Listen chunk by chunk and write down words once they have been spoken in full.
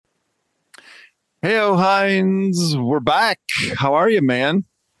Hey, Hinds, we're back. How are you, man?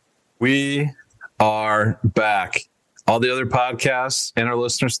 We are back. All the other podcasts and our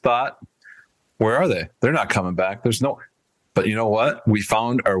listeners thought, where are they? They're not coming back. There's no. But you know what? We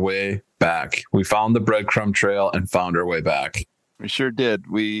found our way back. We found the breadcrumb trail and found our way back. We sure did.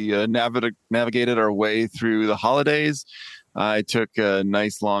 We navigated our way through the holidays. I took a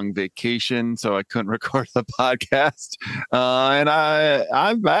nice long vacation, so I couldn't record the podcast.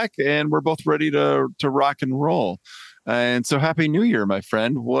 I'm back, and we're both ready to rock and roll. And so, Happy New Year, my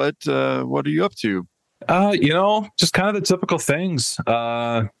friend. What are you up to? Just kind of the typical things.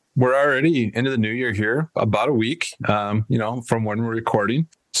 We're already into the new year here, about a week, from when we're recording.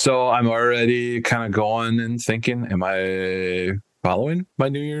 So I'm already kind of going and thinking, am I following my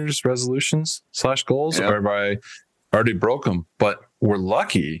New Year's resolutions / goals, or have I already broke them? But we're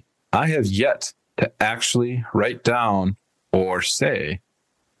lucky. I have yet to actually write down or say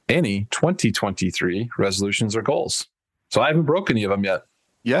any 2023 resolutions or goals. So I haven't broken any of them yet.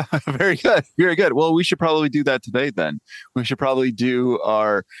 Yeah, very good. Very good. Well, we should probably do that today then. We should probably do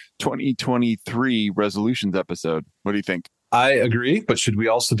our 2023 resolutions episode. What do you think? I agree, but should we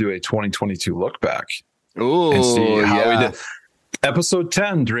also do a 2022 look back? Oh, and see how we did? Episode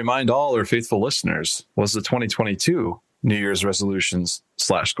 10, to remind all our faithful listeners, was the 2022 New Year's resolutions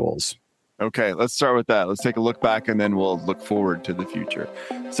 / goals. Okay, let's start with that. Let's take a look back and then we'll look forward to the future.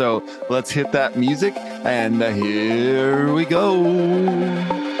 So let's hit that music and here we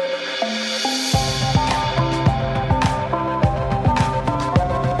go.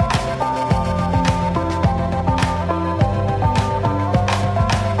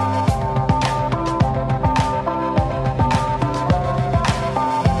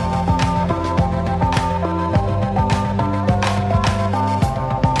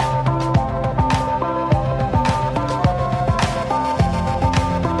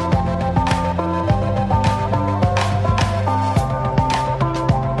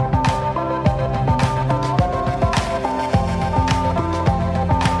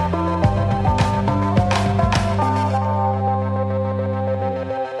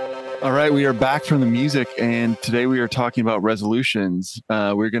 We are back from the music, and today we are talking about resolutions.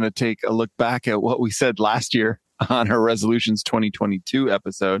 We're going to take a look back at what we said last year on our resolutions 2022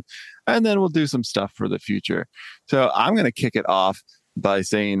 episode, and then we'll do some stuff for the future. So I'm going to kick it off by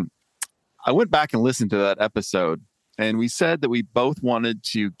saying I went back and listened to that episode, and we said that we both wanted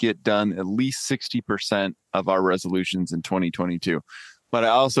to get done at least 60% of our resolutions in 2022. But I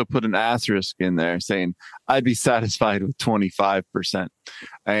also put an asterisk in there saying I'd be satisfied with 25%.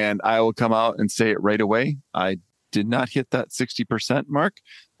 And I will come out and say it right away. I did not hit that 60% mark,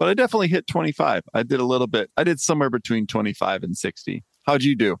 but I definitely hit 25. I did a little bit. I did somewhere between 25 and 60. How'd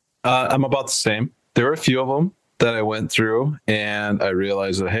you do? I'm about the same. There were a few of them that I went through and I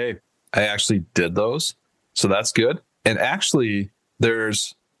realized that, hey, I actually did those. So that's good. And actually,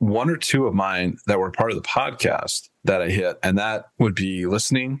 there's one or two of mine that were part of the podcast that I hit, and that would be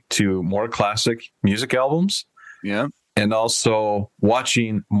listening to more classic music albums. Yeah. And also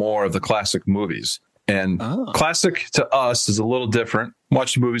watching more of the classic movies. And classic to us is a little different.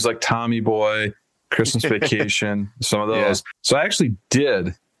 Watching movies like Tommy Boy, Christmas Vacation, some of those. Yeah. So I actually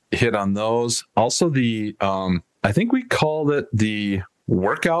did hit on those. Also the, I think we called it the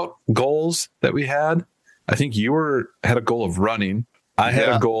workout goals that we had. I think you had a goal of running. I had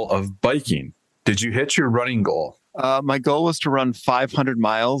a goal of biking. Did you hit your running goal? My goal was to run 500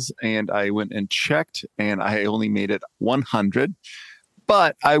 miles, and I went and checked, and I only made it 100.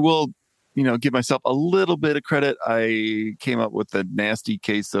 But I will, give myself a little bit of credit. I came up with a nasty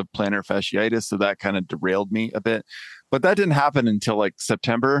case of plantar fasciitis, so that kind of derailed me a bit. But that didn't happen until like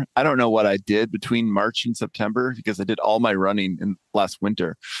September. I don't know what I did between March and September because I did all my running in last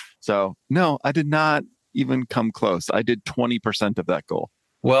winter. So no, I did not even come close. I did 20% of that goal.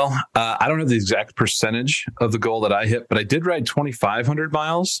 Well, I don't have the exact percentage of the goal that I hit, but I did ride 2,500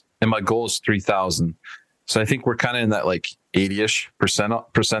 miles and my goal is 3,000. So I think we're kind of in that like 80-ish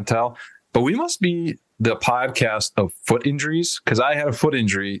percentile, but we must be the podcast of foot injuries because I had a foot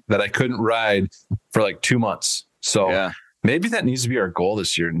injury that I couldn't ride for like 2 months. So maybe that needs to be our goal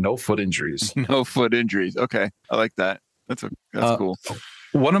this year. No foot injuries. No foot injuries. Okay. I like that. That's cool.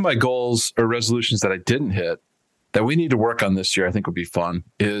 One of my goals or resolutions that I didn't hit that we need to work on this year, I think would be fun,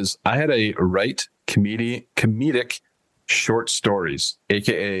 is I had a write comedic short stories,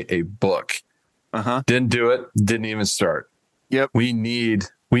 AKA a book. Didn't do it. Didn't even start. Yep. We need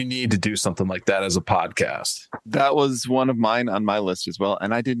to do something like that as a podcast. That was one of mine on my list as well.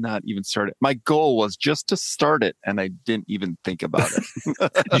 And I did not even start it. My goal was just to start it. And I didn't even think about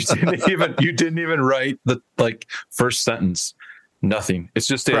it. You didn't even write the first sentence. Nothing. It's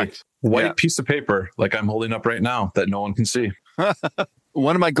just a Correct. white piece of paper like I'm holding up right now that no one can see.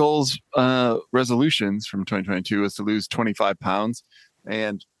 One of my goals, resolutions from 2022 was to lose 25 pounds.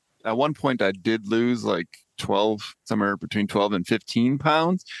 And at one point I did lose like 12, somewhere between 12 and 15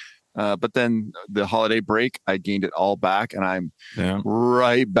 pounds. But then the holiday break, I gained it all back and I'm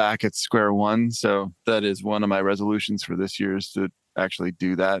right back at square one. So that is one of my resolutions for this year, is to actually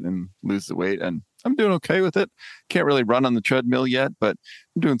do that and lose the weight. And I'm doing okay with it. Can't really run on the treadmill yet, but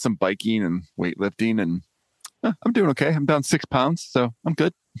I'm doing some biking and weightlifting, and I'm doing okay. I'm down 6 pounds, so I'm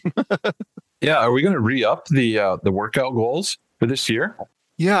good. Yeah. Are we going to re-up the workout goals for this year?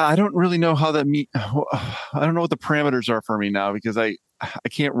 Yeah, I don't really know how that I don't know what the parameters are for me now, because I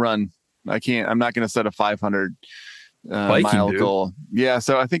can't run. I'm not going to set a 500 mile goal. Yeah.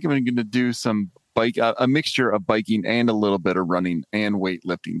 So I think I'm going to do some a mixture of biking and a little bit of running and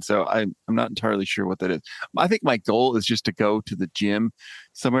weightlifting. So I'm not entirely sure what that is. I think my goal is just to go to the gym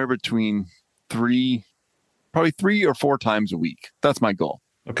somewhere between probably 3 or 4 times a week. That's my goal.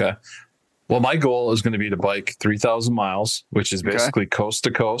 Okay. Well, my goal is going to be to bike 3,000 miles, which is basically coast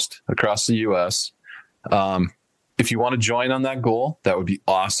to coast across the U.S. If you want to join on that goal, that would be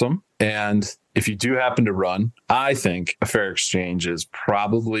awesome. And if you do happen to run, I think a fair exchange is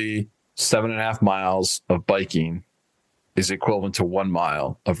probably 7.5 miles of biking is equivalent to 1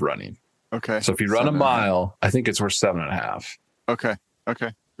 mile of running. Okay. So if you run a mile, I think it's worth 7.5. Okay.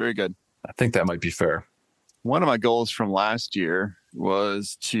 Okay. Very good. I think that might be fair. One of my goals from last year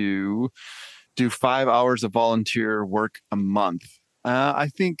was to do 5 hours of volunteer work a month. I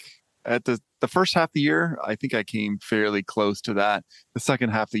think at the first half of the year, I think I came fairly close to that. The second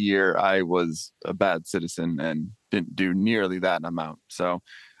half of the year, I was a bad citizen and didn't do nearly that amount. So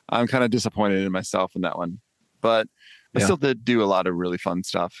I'm kind of disappointed in myself in that one. But I still did do a lot of really fun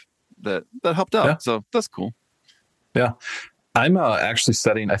stuff that helped out. Yeah. So that's cool. Yeah. I'm actually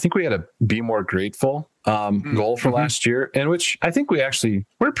setting, I think we had a be more grateful goal for last year, in which I think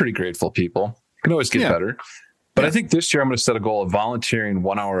we're pretty grateful people. Can always get better. But I think this year I'm going to set a goal of volunteering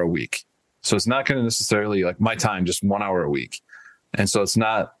 1 hour a week. So it's not going to necessarily like my time, just 1 hour a week. And so it's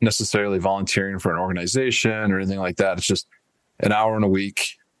not necessarily volunteering for an organization or anything like that. It's just an hour in a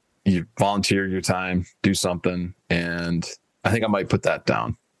week. You volunteer your time, do something. And I think I might put that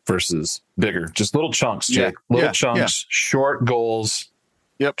down versus bigger, just little chunks, Jake. Little chunks, short goals.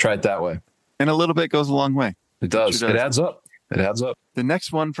 Yep. Try it that way. And a little bit goes a long way. It does. It adds up. It adds up. The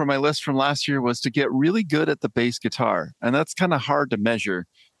next one from my list from last year was to get really good at the bass guitar. And that's kind of hard to measure.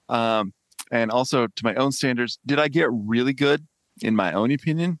 And also to my own standards, did I get really good, in my own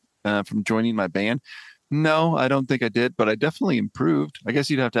opinion, from joining my band? No, I don't think I did, but I definitely improved. I guess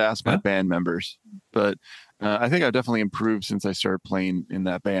you'd have to ask my band members, but I think I've definitely improved since I started playing in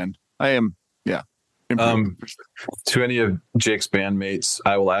that band. I am, to any of Jake's bandmates,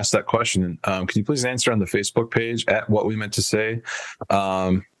 I will ask that question. Can you please answer on the Facebook page at What We Meant to Say?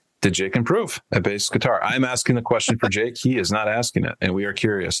 Did Jake improve at bass guitar? I'm asking the question for Jake. He is not asking it, and we are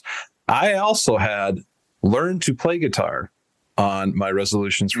curious. I also had learned to play guitar on my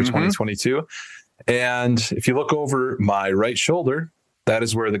resolutions for 2022. And if you look over my right shoulder, that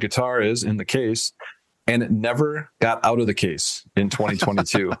is where the guitar is in the case. And it never got out of the case in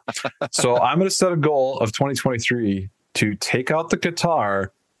 2022. So I'm going to set a goal of 2023 to take out the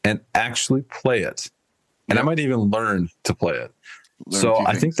guitar and actually play it. And I might even learn to play it.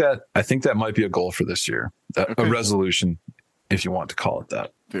 I think that might be a goal for this year, a resolution, if you want to call it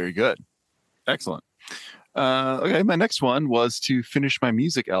that. Very good. Excellent. Okay. My next one was to finish my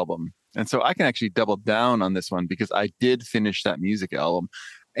music album. And so I can actually double down on this one because I did finish that music album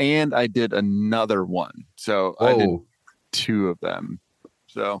and I did another one. So I did 2 of them.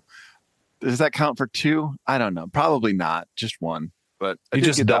 So does that count for 2? I don't know. Probably not. Just 1. But you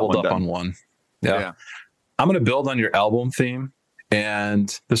just doubled up on 1. Yeah. I'm going to build on your album theme.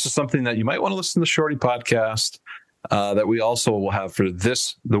 And this is something that you might want to listen to the Shorty podcast that we also will have for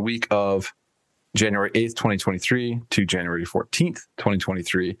the week of January 8th, 2023 to January 14th,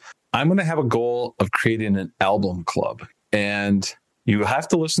 2023. I'm going to have a goal of creating an album club. And you have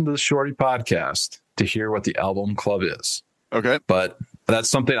to listen to the Shorty podcast to hear what the album club is. Okay. But that's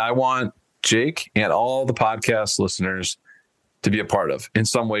something I want Jake and all the podcast listeners to be a part of in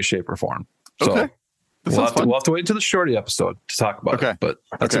some way, shape, or form. So okay. We'll have to wait until the Shorty episode to talk about it. But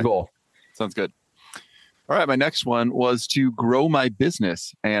that's a goal. Sounds good. All right. My next one was to grow my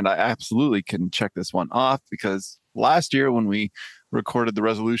business. And I absolutely can check this one off because last year when we recorded the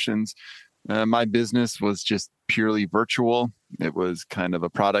resolutions, my business was just purely virtual. It was kind of a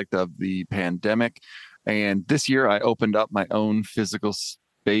product of the pandemic. And this year I opened up my own physical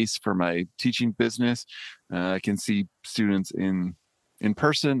base for my teaching business. I can see students in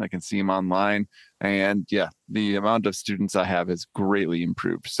person. I can see them online. And yeah, the amount of students I have has greatly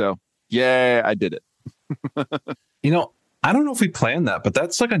improved. So yeah, I did it. I don't know if we planned that, but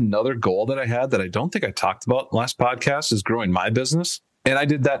that's like another goal that I had that I don't think I talked about last podcast is growing my business. And I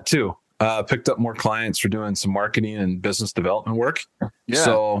did that too. Picked up more clients for doing some marketing and business development work. Yeah.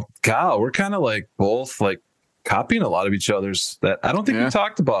 So, God, we're kind of like both like copying a lot of each other's that I don't think we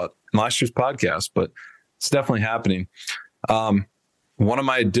talked about in last year's podcast, but it's definitely happening. One of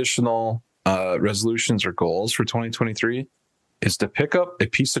my additional resolutions or goals for 2023 is to pick up a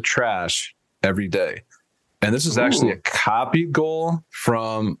piece of trash every day. And this is actually a copied goal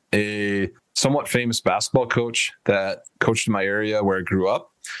from a somewhat famous basketball coach that coached in my area where I grew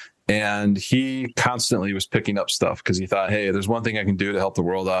up. And he constantly was picking up stuff because he thought, hey, there's one thing I can do to help the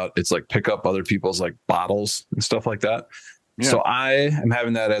world out. It's like pick up other people's like bottles and stuff like that. Yeah. So I am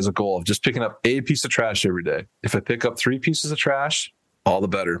having that as a goal of just picking up a piece of trash every day. If I pick up 3 pieces of trash, all the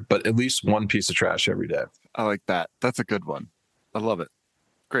better, but at least 1 piece of trash every day. I like that. That's a good one. I love it.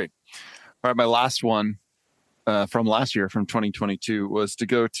 Great. All right. My last one from last year, from 2022, was to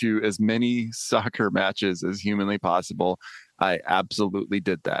go to as many soccer matches as humanly possible. I absolutely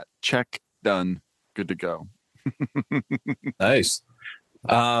did that. Check, done, good to go. Nice.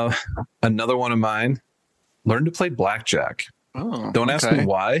 Another one of mine, learn to play blackjack. Don't ask me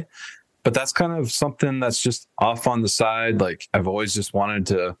why, but that's kind of something that's just off on the side. Like I've always just wanted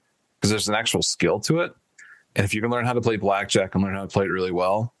to, because there's an actual skill to it. And if you can learn how to play blackjack and learn how to play it really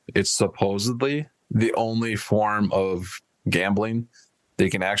well, it's supposedly the only form of gambling they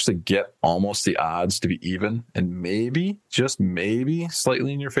can actually get almost the odds to be even and maybe, just maybe,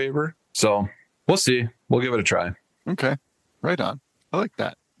 slightly in your favor. So we'll see. We'll give it a try. Okay. Right on. I like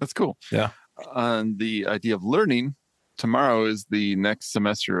that. That's cool. Yeah. On the idea of learning, tomorrow is the next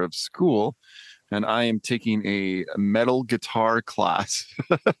semester of school, and I am taking a metal guitar class.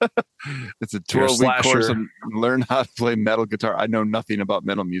 It's a 12-week course and learn how to play metal guitar. I know nothing about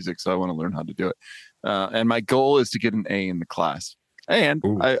metal music, so I want to learn how to do it. And my goal is to get an A in the class. And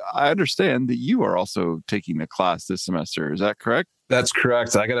I understand that you are also taking a class this semester. Is that correct? That's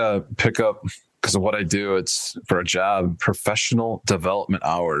correct. I got to pick up, because of what I do, it's for a job, professional development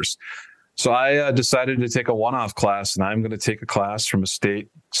hours. So I decided to take a one-off class, and I'm going to take a class from a state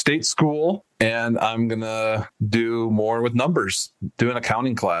school, and I'm going to do more with numbers, do an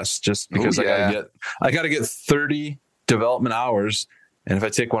accounting class, just because I got to get 30 development hours. And if I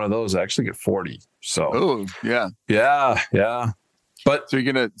take one of those, I actually get 40. So, yeah. But so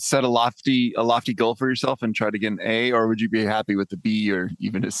you're going to set a lofty goal for yourself and try to get an A, or would you be happy with the B or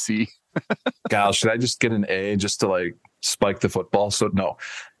even a C? Gal, should I just get an A just to like spike the football? So no.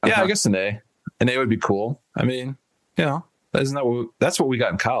 Yeah, I guess an A. An A would be cool. I mean, isn't that that's what we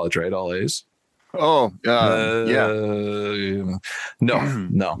got in college, right? All A's. Oh, yeah.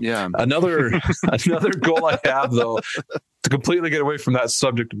 No. Yeah. Another goal I have, though, to completely get away from that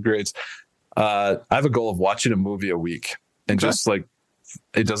subject of grades. I have a goal of watching a movie a week, and just like,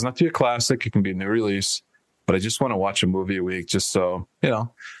 it doesn't have to be a classic. It can be a new release, but I just want to watch a movie a week, just so,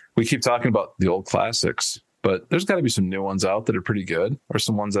 we keep talking about the old classics, but there's got to be some new ones out that are pretty good, or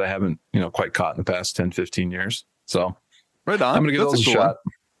some ones that I haven't, quite caught in the past 10, 15 years. So right on. I'm going to give those a shot.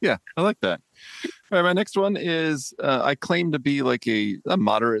 Yeah, I like that. All right, my next one is I claim to be like a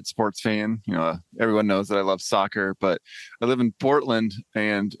moderate sports fan. Everyone knows that I love soccer, but I live in Portland,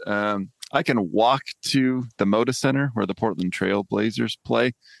 and I can walk to the Moda Center where the Portland Trail Blazers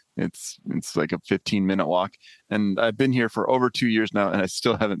play. It's like a 15-minute walk, and I've been here for over 2 years now, and I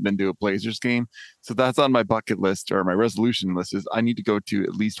still haven't been to a Blazers game. So that's on my bucket list, or my resolution list, is I need to go to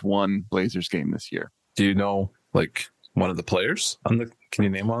at least one Blazers game this year. Do you know like one of the players can you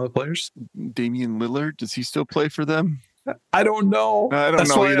name one of the players? Damian Lillard, does he still play for them? I don't know.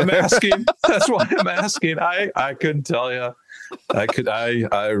 That's why I'm asking. That's why I'm asking. I couldn't tell you.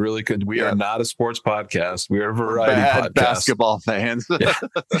 I really could. We are not a sports podcast. We are a variety podcast. Basketball fans. Yeah.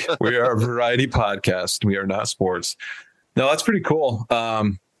 We are a variety podcast. We are not sports. No, that's pretty cool.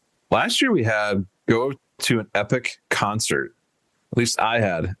 Last year we had go to an epic concert. At least I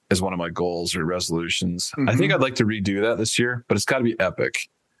had as one of my goals or resolutions. Mm-hmm. I think I'd like to redo that this year, but it's got to be epic.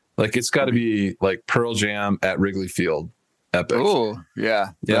 Like it's got to be like Pearl Jam at Wrigley Field. Epic. Oh,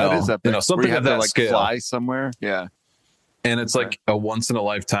 yeah. That is epic. Something of that like scale. Fly somewhere. Yeah. And it's like a once in a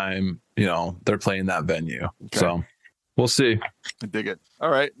lifetime, they're playing that venue. Okay. So we'll see. I dig it. All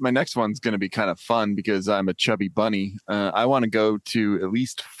right. My next one's going to be kind of fun because I'm a chubby bunny. I want to go to at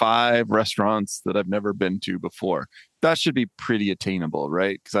least 5 restaurants that I've never been to before. That should be pretty attainable,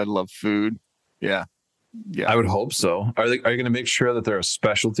 right? Because I love food. Yeah. Yeah, I would hope so. Are you going to make sure that they're a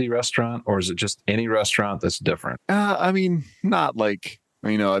specialty restaurant, or is it just any restaurant that's different? I mean, not like,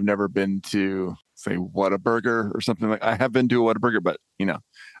 I've never been to say Whataburger or something like. I have been to a Whataburger, but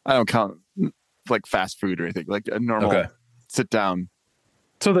I don't count like fast food or anything. Like a normal sit down.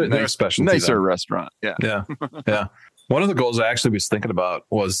 So they're a specialty, nicer then. Restaurant. Yeah, yeah, yeah. One of the goals I actually was thinking about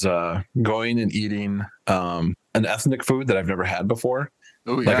was going and eating an ethnic food that I've never had before.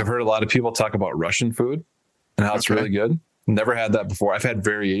 Oh yeah, like I've heard a lot of people talk about Russian food and how it's really good. Never had that before. I've had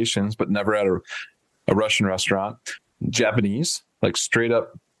variations, but never had a Russian restaurant. Japanese, like straight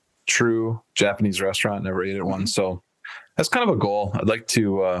up true Japanese restaurant. Never ate at one. So that's kind of a goal. I'd like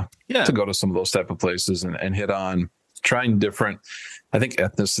to go to some of those type of places and hit on trying different. I think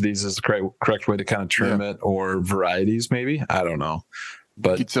ethnicities is the correct way to kind of term it, or varieties maybe. I don't know,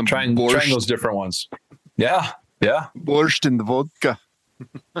 but trying those different ones. Yeah, yeah. Borscht and the vodka.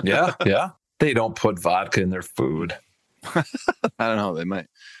 yeah. They don't put vodka in their food. I don't know. They might.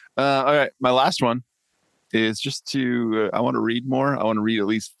 All right. My last one is just to, I want to read more. I want to read at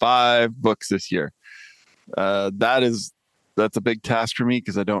least 5 books this year. That's a big task for me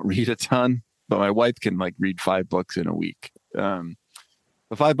because I don't read a ton, but my wife can like read 5 books in a week. The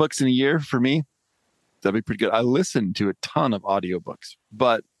 5 books in a year for me, that'd be pretty good. I listen to a ton of audiobooks,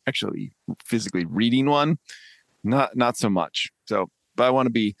 but actually physically reading one, not so much. So, but I want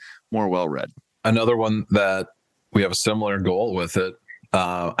to be more well-read. Another one that we have a similar goal with it.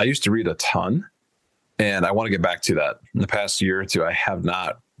 I used to read a ton, and I want to get back to that. In the past year or two, I have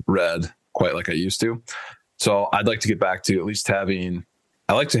not read quite like I used to. So I'd like to get back to at least I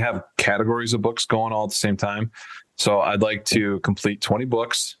like to have categories of books going all at the same time. So I'd like to complete 20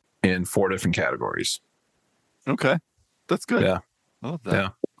 books in 4 different categories. Okay. That's good. Yeah. I love that. Yeah.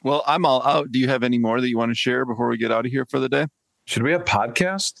 Well, I'm all out. Do you have any more that you want to share before we get out of here for the day? Should we have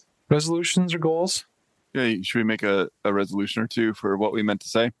podcast resolutions or goals? Yeah. Should we make a resolution or 2 for what we meant to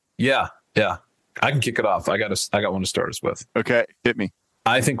say? Yeah. I can kick it off. I got one to start us with. Okay. Hit me.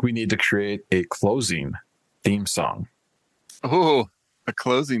 I think we need to create a closing theme song. Oh, a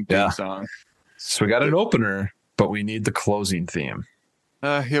closing theme song. So we got an opener, but we need the closing theme.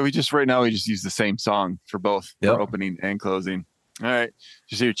 We just use the same song for both for opening and closing. All right.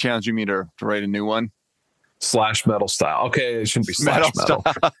 So you're challenging me to write a new one? Slash metal style. Okay, it shouldn't be slash metal.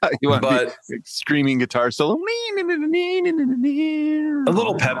 You want but screaming guitar solo? A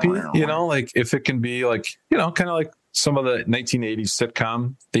little peppy, like if it can be like, kind of like some of the 1980s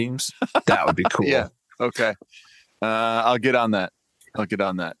sitcom themes, that would be cool. Yeah. Okay. I'll get on that.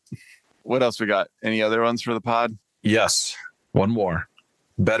 What else we got? Any other ones for the pod? Yes. One more.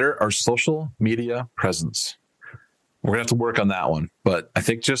 Better our social media presence. We're gonna have to work on that one, but I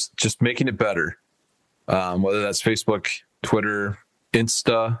think just making it better. Whether that's Facebook, Twitter,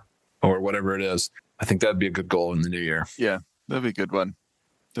 Insta, or whatever it is. I think that'd be a good goal in the new year. Yeah, that'd be a good one.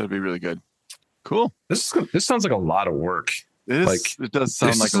 That'd be really good. Cool. This sounds like a lot of work. It does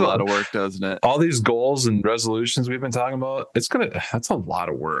sound like a lot of work, doesn't it? All these goals and resolutions we've been talking about, that's a lot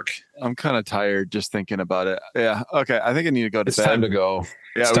of work. I'm kind of tired just thinking about it. Yeah. Okay. I think I need to go to bed. It's time to go.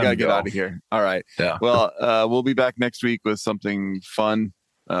 Yeah, we got to get out of here. All right. Yeah. Well, we'll be back next week with something fun.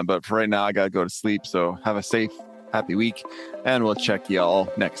 But for right now, I got to go to sleep. So have a safe, happy week. And we'll check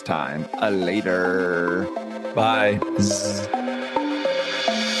y'all next time. Later. Bye.